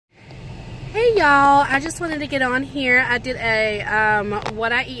Hey y'all, I just wanted to get on here. I did a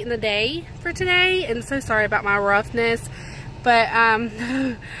what I eat in a day for today, and so sorry about my roughness, but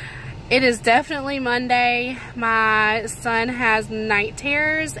it is definitely Monday. My son has night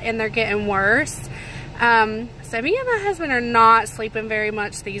terrors and they're getting worse. So me and my husband are not sleeping very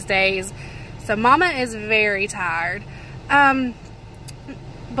much these days, so mama is very tired.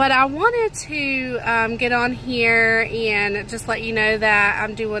 But I wanted to get on here and just let you know that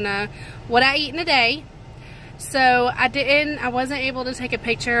I'm doing a what I eat in a day. So I wasn't able to take a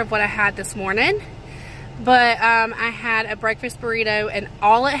picture of what I had this morning, but I had a breakfast burrito and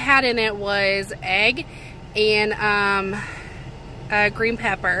all it had in it was egg and green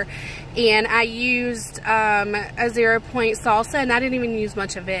pepper, and I used a 0 point salsa, and I didn't even use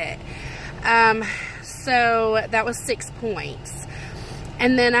much of it. So that was 6 points.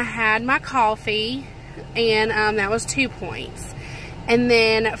 And then I had my coffee, and that was 2 points. And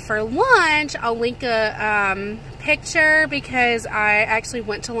then for lunch, I'll link a picture because I actually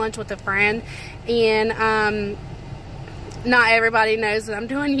went to lunch with a friend, and not everybody knows that I'm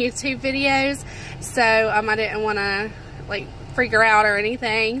doing YouTube videos, so I didn't want to like freak her out or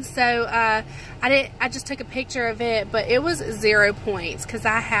anything. So I just took a picture of it, but it was 0 points because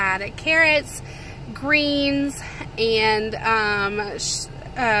I had carrots, greens, and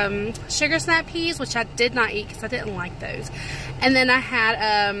sugar snap peas, which I did not eat because I didn't like those. And then I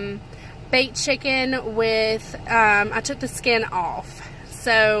had baked chicken with I took the skin off,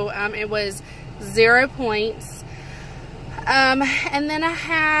 so it was 0 points. And then I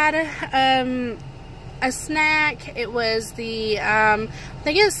had a snack. It was the I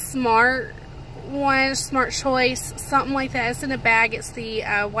think it's Smart Choice, something like that. It's in a bag. It's the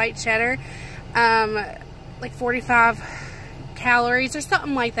white cheddar, like 45 calories or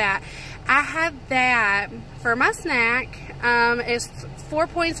something like that. I had that for my snack. It's 4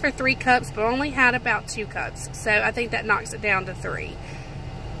 points for 3 cups, but I only had about 2 cups, so I think that knocks it down to 3.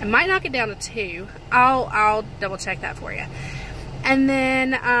 It might knock it down to 2. I'll double check that for you. And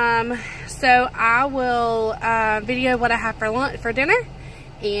then so I will video what I have for dinner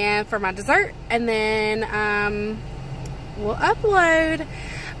and for my dessert, and then we'll upload.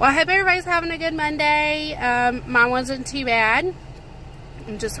 Well, I hope everybody's having a good Monday. Mine wasn't too bad.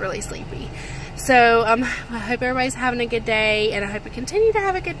 I'm just really sleepy. So I hope everybody's having a good day, and I hope you continue to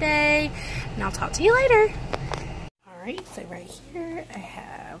have a good day, and I'll talk to you later. Alright, so right here I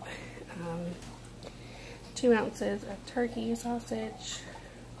have 2 ounces of turkey sausage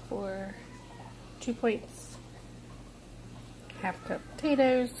for 2 points, half cup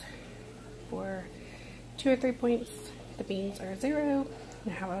potatoes for 2 or 3 points. The beans are 0. I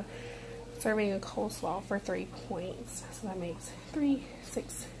have a serving of coleslaw for 3 points, so that makes 3,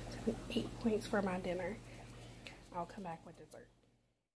 6, 7, 8 points for my dinner. I'll come back with dessert.